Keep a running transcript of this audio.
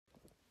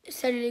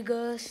Salut les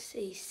gars,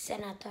 c'est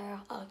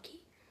Sénateur Hockey.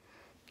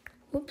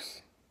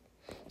 Oups,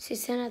 c'est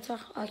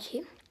Sénateur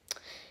Hockey.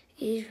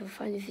 Et je vais vous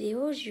faire une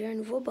vidéo, j'ai eu un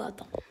nouveau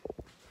bâton.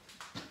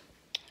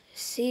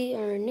 C'est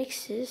un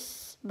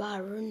Nexus,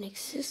 Barrow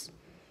Nexus.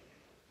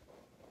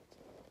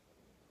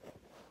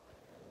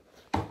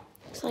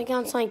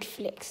 55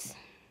 flex.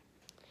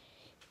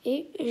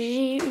 Et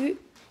j'ai eu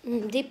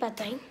des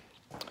patins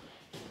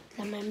de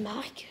la même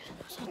marque.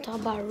 On s'entend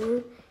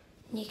Barrow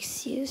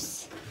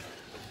Nexus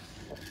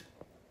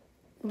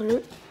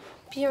bleu.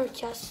 Puis un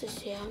casque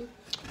CCM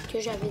que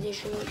j'avais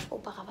déjà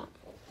auparavant.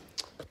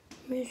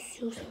 Mais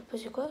si vous savez pas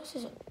c'est quoi, c'est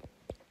ça.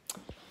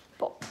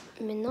 Bon,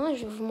 maintenant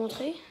je vais vous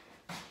montrer.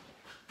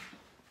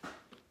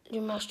 Je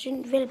vais m'acheter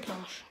une nouvelle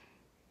planche.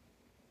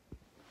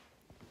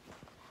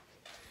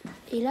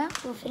 Et là,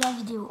 on fait la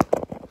vidéo.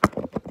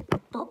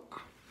 Bon.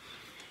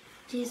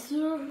 Bien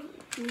sûr,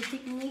 mes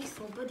techniques ne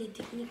sont pas des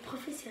techniques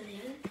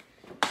professionnelles.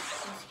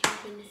 Parce que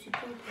je ne suis pas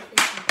un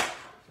professionnel.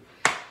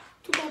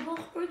 Tout d'abord,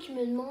 eux qui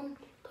me demandent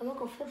comment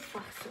on fait pour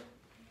faire ça.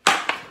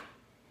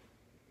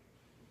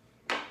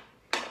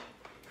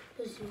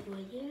 Je sais pas si vous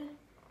voyez, là,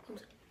 comme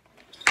ça.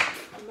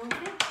 Comment on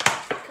fait?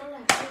 Quand la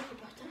planche est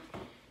partante,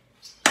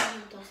 c'est pas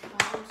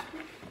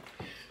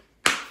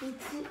un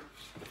petit peu.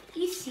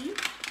 Ici,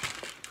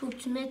 il faut que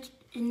tu mettes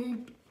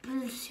une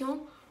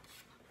impulsion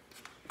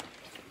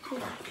pour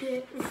que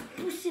vous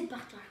poussez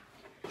par terre.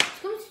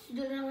 C'est comme si tu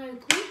donnais un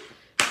coup,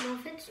 mais en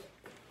fait, tu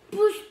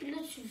pousses, puis là,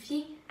 tu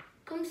viens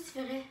comme si tu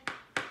ferais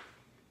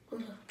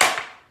comme ça.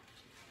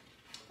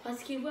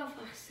 Parce qu'il va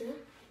faire ça.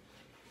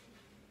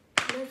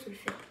 Là, tu le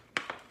fais.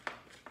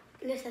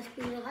 Là, ça se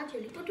peut le rate, je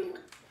l'ai pas tout le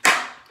temps.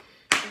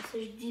 Ça, je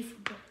dis, il faut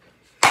pas.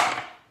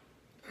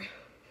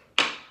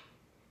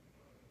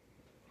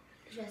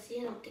 Je vais essayer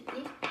une autre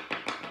technique.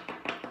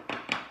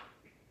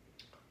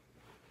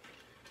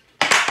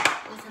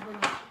 Ah, ça va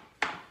marcher.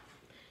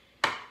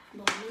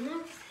 Bon,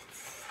 maintenant,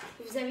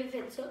 vous avez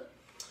fait ça.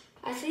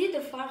 Essayez de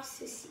faire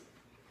ceci.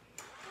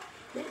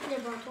 Mettre le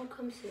bâton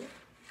comme ça.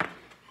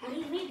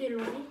 Arrivez de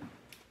loin.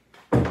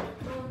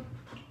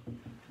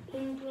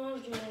 Une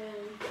planche de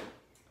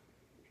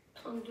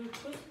 32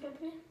 pouces à peu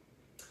près.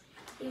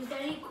 Et vous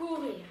allez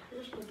courir.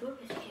 Là, je peux pas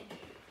parce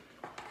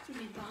que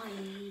mes parents,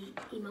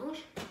 ils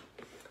mangent.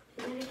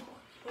 Vous allez courir.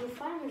 Je peux le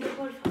faire, mais je vais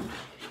pas le faire.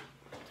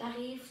 Tu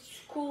arrives,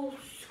 tu cours,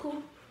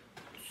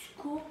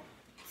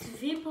 tu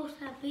viens pour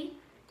taper,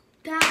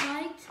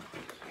 t'arrêtes,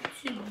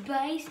 tu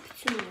baisses puis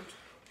tu montes.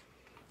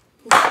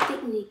 Une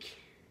technique.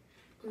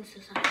 Comme ça,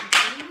 ça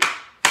fonctionne.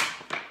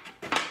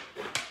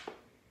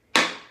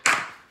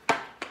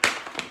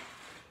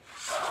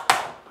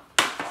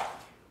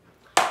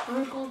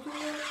 Un contour,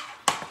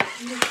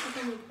 je ne sais pas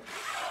comment.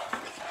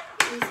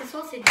 Et ce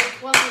soir, c'est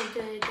 2-3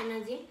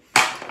 Canadiens.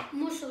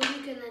 Moi, sur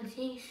les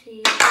Canadiens,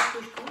 c'est ce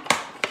que je compte.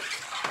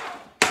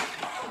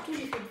 Surtout,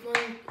 j'ai fait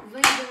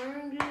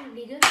 21,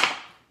 les gars.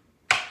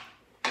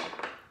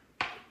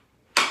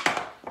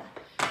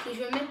 Et je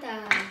vais mettre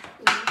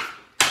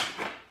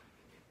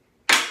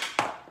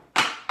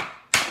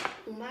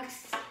au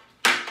max.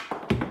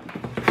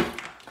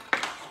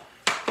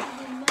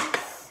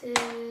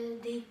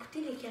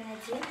 D'écouter les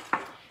Canadiens.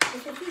 Et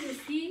surtout, je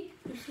suis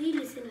aussi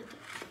les sénateurs.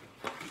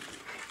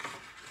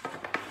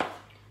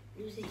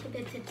 Nos équipes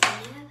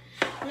exceptionnelles.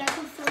 La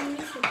conformée,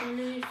 c'est qu'on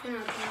a eu fait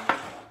un plan.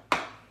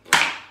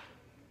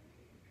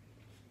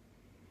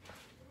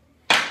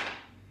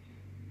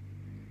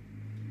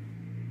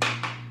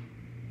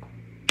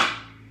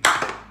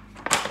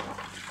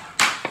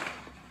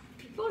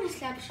 Puis pour le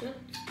slap shot,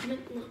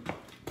 maintenant,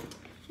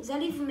 vous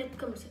allez vous mettre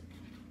comme ça.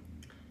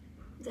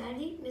 Vous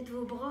allez mettre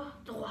vos bras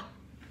droits.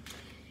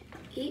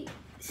 Et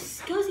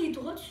quand c'est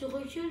droit, tu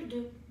recules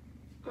de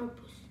 1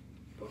 pouce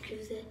pour que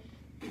vous ayez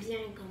bien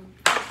comme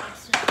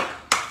ça.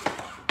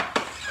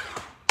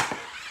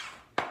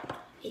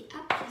 Et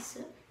après ça,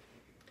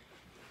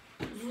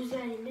 vous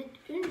allez mettre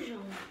une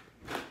jambe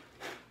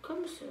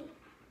comme ça.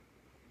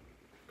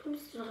 Comme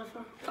si tu devrais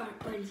faire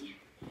un palier.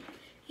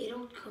 Et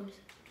l'autre comme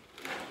ça.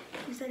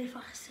 Vous allez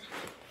faire ça.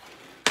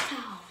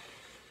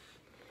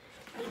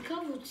 Et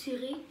quand vous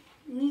tirez,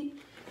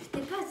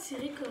 n'hésitez pas à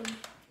tirer comme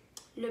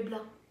le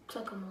blanc, que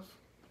ça commence.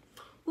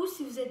 Ou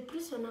si vous êtes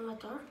plus un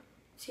amateur,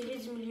 tirez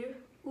du milieu.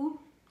 Ou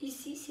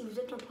ici, si vous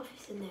êtes un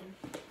professionnel.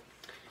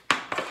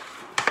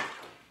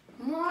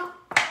 Moi,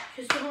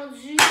 je suis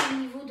rendu au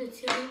niveau de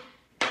tirer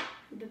à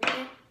peu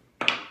près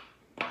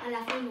à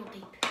la fin de mon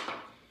tape.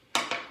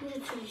 Moi, je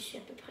tire ici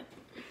à peu près.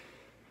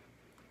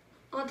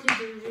 Entre les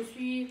deux, je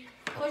suis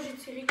proche de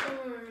tirer comme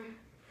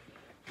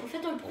un... En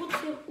fait, un pro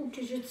tire où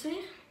que je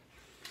tire.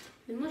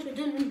 Mais moi, je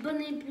donne une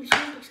bonne impulsion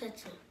pour que ça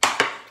tire.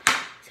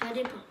 Ça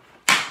dépend.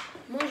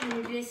 Moi, je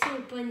me blessé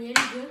au poignet, les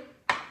gars.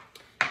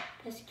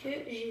 Parce que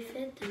j'ai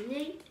fait une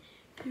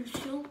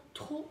impulsion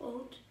trop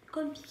haute,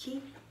 comme piqué.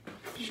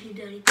 Puis je l'ai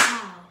donné.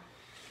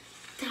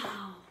 Tao.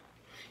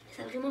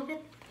 Ça a vraiment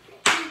fait.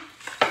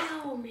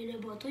 Tao. Mais le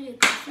bâton, il a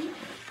cassé.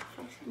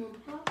 Fait que c'est mon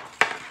bras.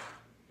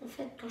 En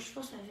fait, quand je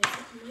pense avec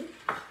cette main,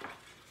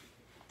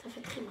 ça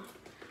fait très mal.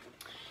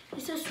 Et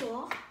ce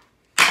soir,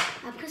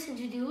 Après cette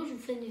vidéo, je vous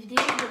fais une vidéo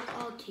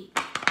de hockey.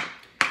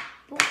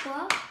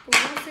 Pourquoi? Pour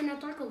voir le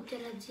sénateur contre le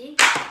Canadien.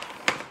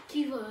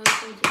 Qui va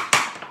choisir?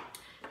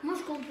 Moi,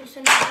 je compte pour le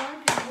sénateur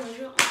puis je vais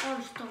jouer en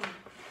All-Star.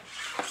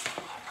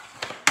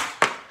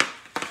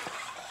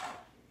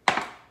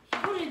 Et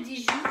pour le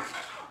déjou,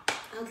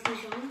 entre les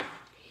jambes,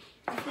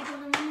 il faut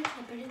vraiment mettre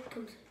la palette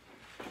comme ça.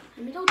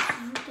 Admettons que tu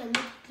veux te mettre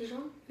entre les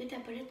jambes, mets ta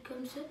palette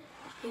comme ça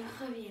et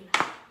reviens là.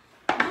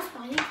 Commence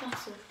par rien faire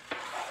ça.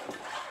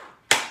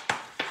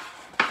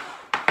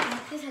 Et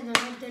après, ça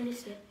devrait te donner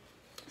ça.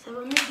 Ça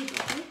va mieux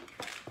déporter.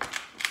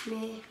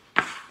 Mais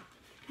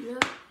là,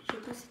 j'ai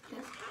pas cette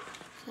place.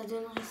 Ça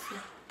donnerait ça.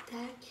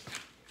 Tac.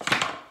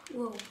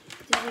 Wow.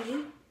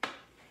 Désolé.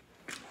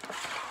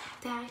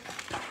 Tac.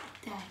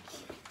 Tac.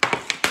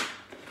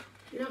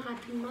 Là,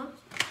 rapidement.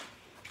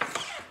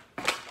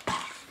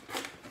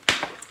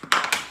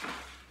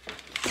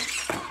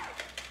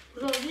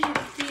 Aujourd'hui,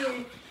 j'ai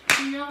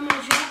pris une heure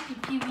majeure puis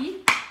kiwi.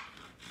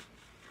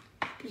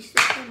 Puis c'est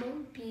très bon.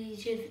 Puis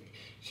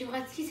j'ai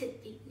pratiqué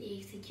cette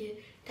technique. C'est que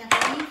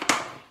t'arrives,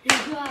 le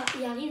gars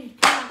il arrive, il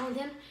prend la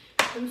rondelle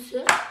comme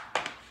ça.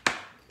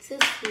 Ça,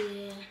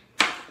 c'est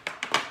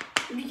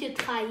lui qui a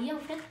trahi en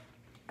fait.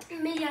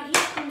 Mais il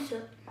arrive comme ça.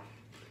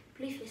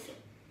 Puis là, il fait ça.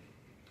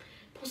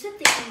 Pour cette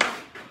technique,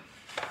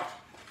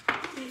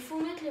 il faut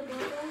mettre le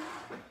ballon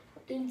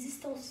d'une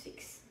distance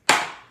fixe.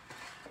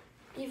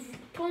 Et vous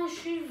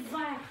penchez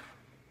vers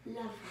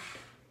l'avant.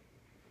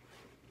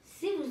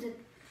 Si vous êtes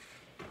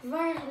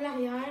vers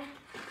l'arrière,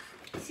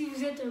 si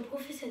vous êtes un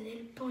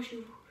professionnel,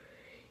 penchez-vous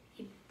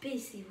et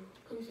baissez-vous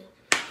comme ça.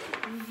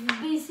 Vous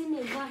baissez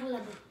mais vers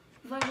là-bas,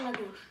 vers la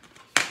gauche.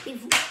 Et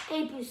vous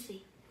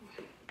impulsez.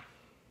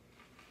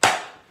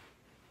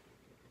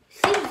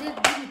 Si vous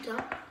êtes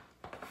débutant,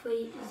 il faut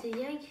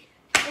essayer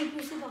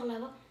impulser par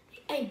l'avant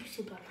et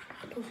impulser par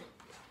l'arrière. Comme ça.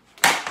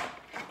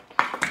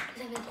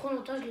 Ça fait trop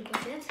longtemps que je ne l'ai pas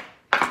fait.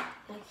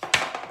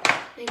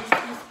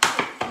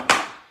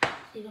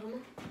 C'est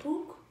vraiment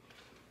pour.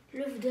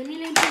 Là, vous donnez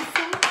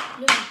l'impulsion.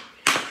 Là,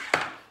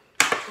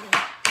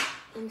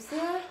 comme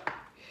ça.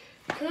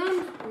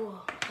 Comme.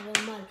 Wow, ça va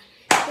mal.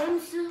 Comme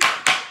ça.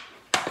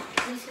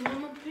 Mais c'est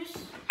vraiment plus.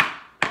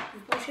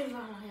 Vous penchez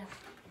vers l'arrière.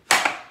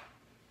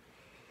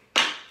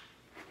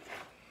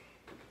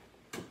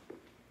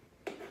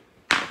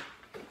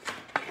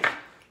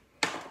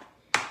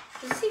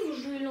 Et si vous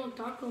jouez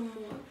longtemps comme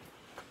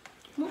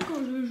moi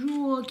quand je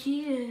joue au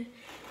hockey,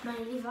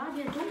 l'hiver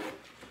bientôt,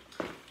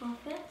 en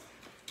fait,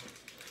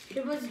 je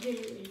fais pas du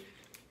Gatorade.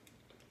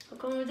 On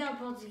va commencer à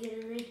part du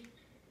Gatorade.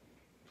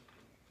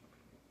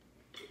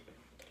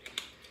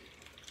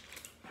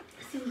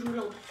 Si vous jouez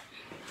longtemps.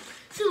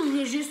 Si vous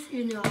jouez juste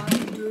une heure,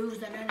 deux,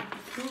 vous allez à la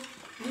piscine,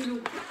 de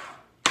l'eau.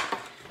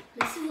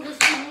 Mais si vous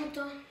restez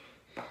longtemps,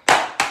 vous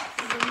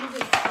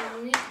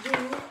allez de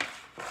l'eau.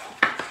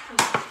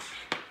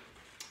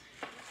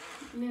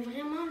 Mais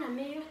vraiment, la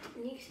meilleure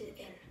technique, c'est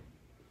elle.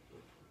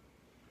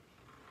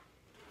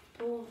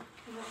 Pour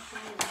pouvoir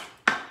faire.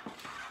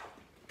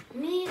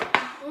 Mais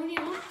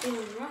environ on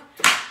va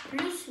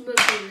plus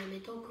mobile,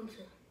 mettons comme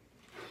ça.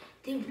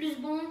 T'es plus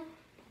bon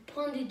pour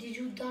prendre des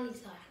déjoues dans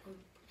les airs, comme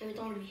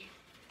mettons lui.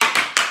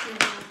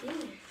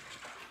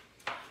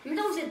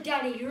 Mettons que vous êtes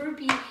galéreux,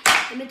 puis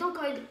mettons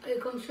quand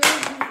comme ça,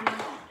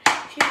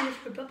 chez moi je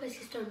peux pas parce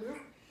que c'est un mur.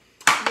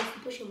 Je ne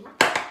suis pas chez moi.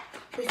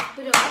 Je suis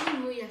pas de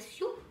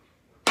l'humiliation.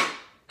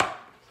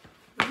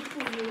 Vous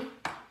pouvez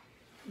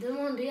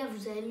demander à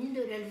vos amis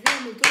de le lever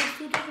en mettant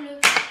tout sur le.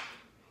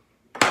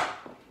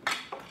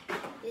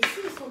 Et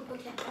s'ils ne sont pas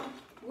capables,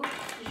 oups,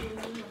 j'ai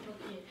mis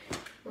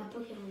ma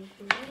poque est mon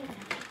couvert.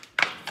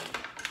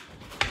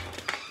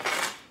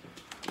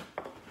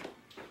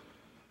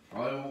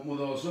 Ouais, montre-moi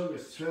dans ça,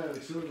 qu'est-ce que tu fais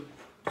avec ça?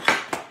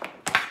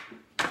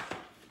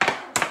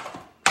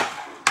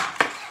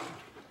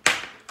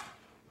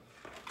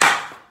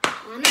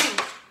 Ah non!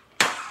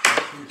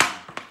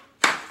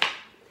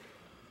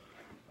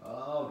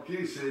 Ah, ok,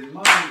 c'est le même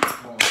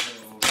qu'on fait,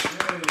 ok.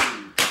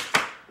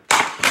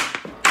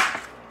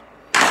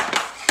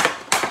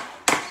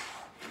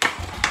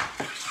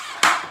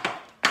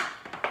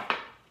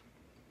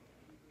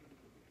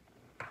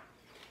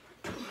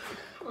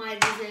 Ouais,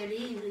 désolé,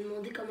 il m'a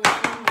demandé comment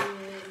faire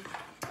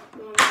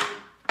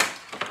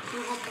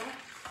mon rapport.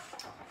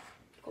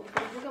 Je comprends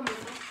pas comment faire.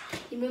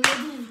 Il m'a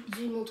demandé de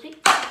lui montrer.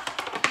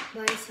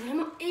 Ben, c'est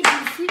vraiment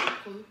impulsif.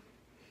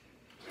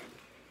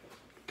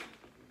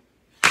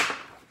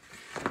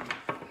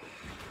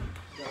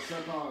 C'est à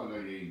 7 heures la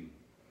game.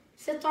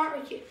 7 heures,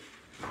 ok.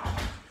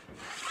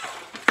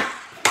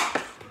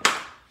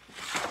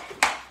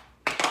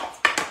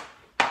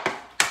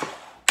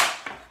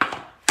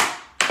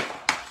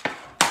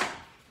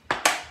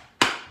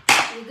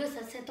 Les gars, c'est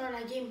à 7 heures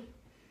la game.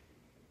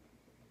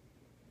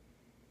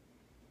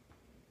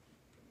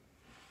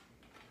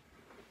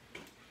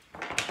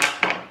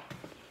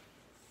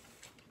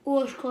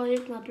 Oh, je croyais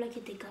que ma plaque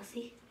était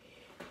cassée.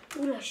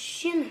 Oh, la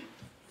chienne.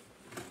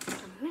 Ah,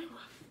 merde.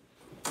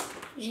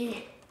 Je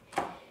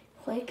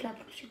croyais que la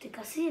plaque était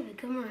cassée. Il y avait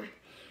comme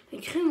un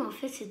creux, mais en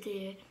fait,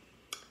 c'était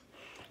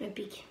un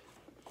pic.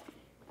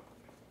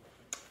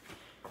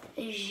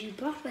 Et j'ai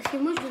peur parce que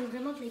moi je donne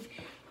vraiment des.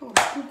 Oh,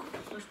 pouk.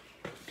 Quand je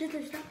pète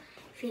le stade,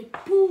 je fais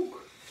pouk.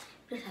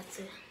 Là ça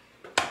tire.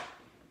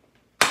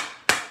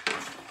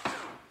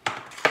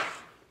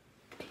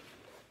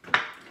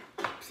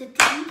 Cette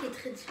technique est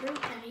très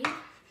différente, t'arrives.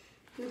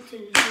 Donc je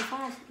vais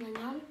faire à cette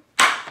manière.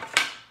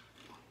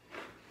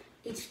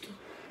 Et tu tournes.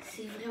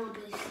 C'est vraiment pas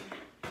difficile.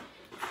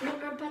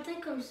 Donc un patin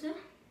comme ça. Et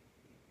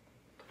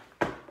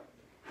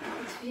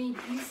tu viens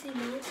glisser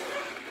l'autre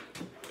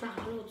par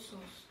l'autre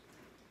sens.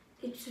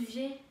 Et tu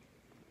viens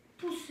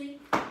pousser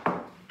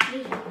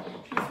les gens.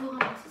 Il faut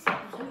ramasser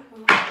ça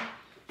comme ça.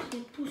 Tu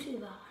viens pousser vers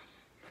l'arrière.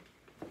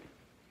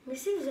 Mais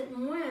si vous êtes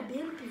moins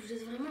habile, puis vous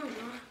êtes vraiment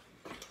genre,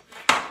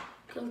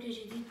 comme que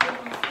j'ai dit,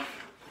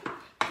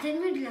 vous êtes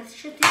mieux de la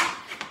jeter,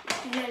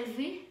 de la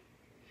lever,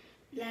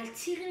 la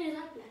tirer les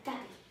arbres, la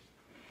taper.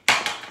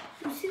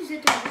 Ou si vous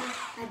êtes un joueur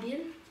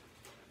habile,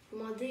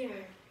 demandez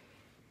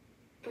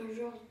un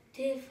genre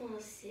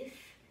défensif,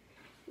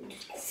 de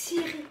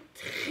tirer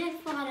très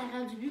fort à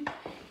l'arrière du but,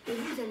 et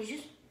vous allez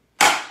juste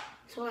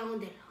sur la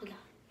rondelle. Regarde.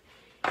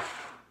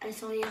 Elle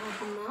s'en vient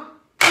rapidement.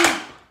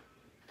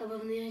 Elle va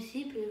venir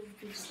ici, puis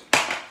vous poussez.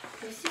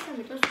 Mais si ça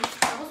met pas sur le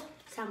passe,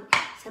 ça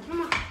peut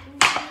marcher.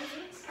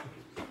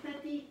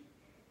 Papy.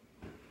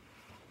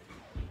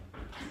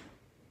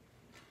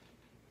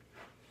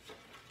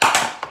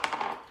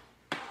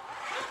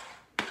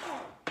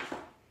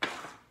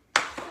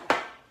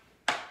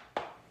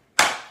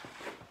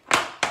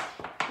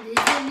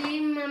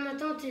 Désolée, ma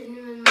tante est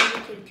venue me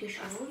demander quelque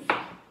chose.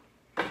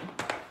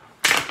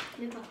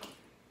 Mais pas grave.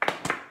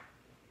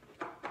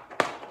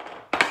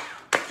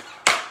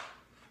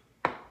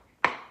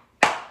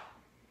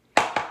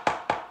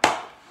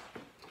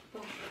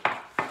 Bon.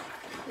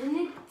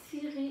 Venez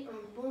tirer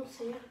un bon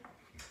tir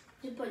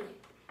du poignet.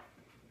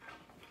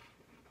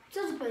 Le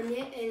tir du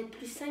poignet est le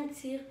plus 5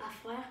 tirs à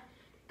faire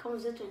quand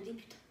vous êtes un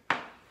débutant.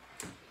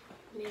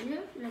 Mais là,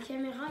 la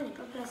caméra n'est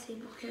pas placée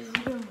pour que je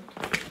vous le montre.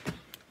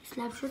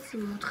 Snapchat, c'est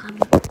mon travail.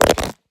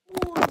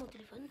 Oh, mon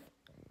téléphone.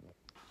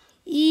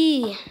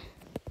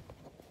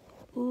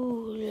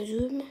 Oh, le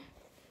zoom.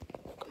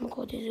 Comment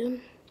on dézoome?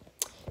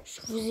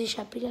 Je vous ai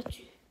échappé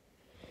là-dessus.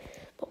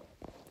 Bon.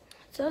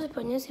 Ça, le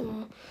poignet, c'est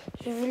mon...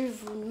 Je vais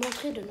vous le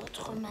montrer de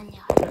notre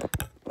manière.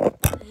 Vous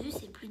avez vu,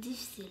 c'est plus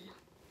difficile.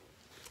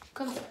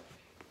 Comme ça.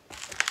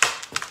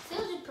 Ça,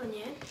 du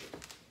poignet,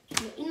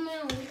 je mets une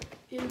main en haut,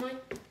 une main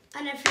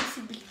à la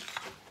flexibilité.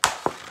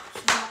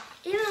 Tu vas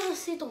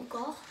élancer ton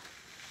corps.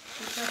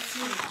 Tu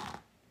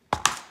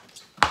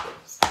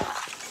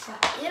vas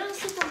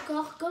élancer ton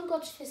corps comme quand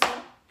tu fais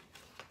ça.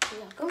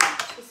 Regarde, comme quand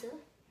tu fais ça. Et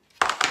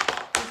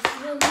tu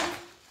vas venir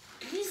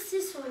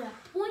glisser sur la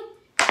pointe.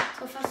 Tu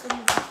vas faire ce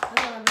mouvement.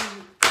 Regarde la main.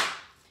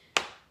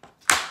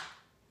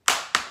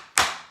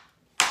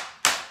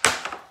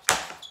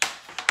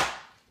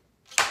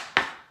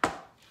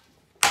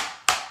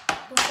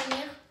 Pour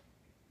finir,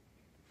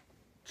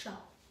 ciao.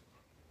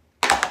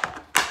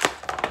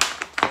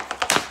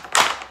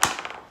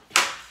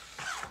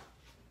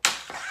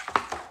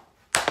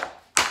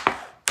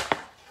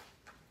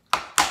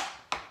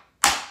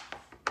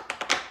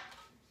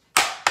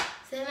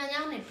 Cette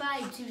manière n'est pas à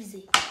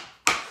utiliser.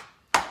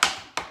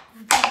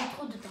 Vous perdez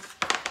trop de temps.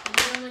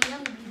 La manière,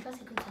 n'oubliez pas,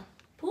 c'est comme ça.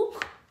 Pouc,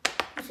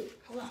 poussez.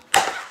 Regarde.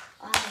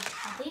 Allez,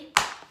 regardez.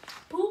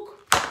 Pouc,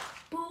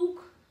 pouc.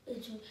 Et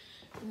tu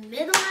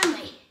mets dans la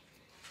main.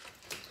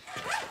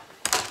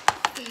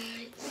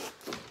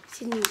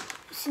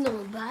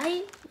 Sinon,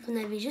 bye. Vous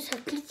n'avez juste à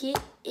cliquer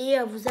et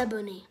à vous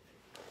abonner.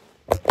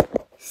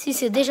 Si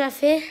c'est déjà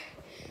fait,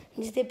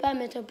 n'hésitez pas à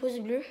mettre un pouce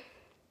bleu.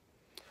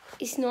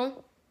 Et sinon,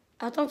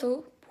 à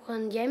tantôt pour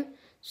une game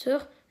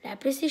sur la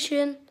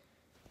PlayStation.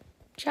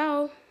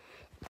 Ciao!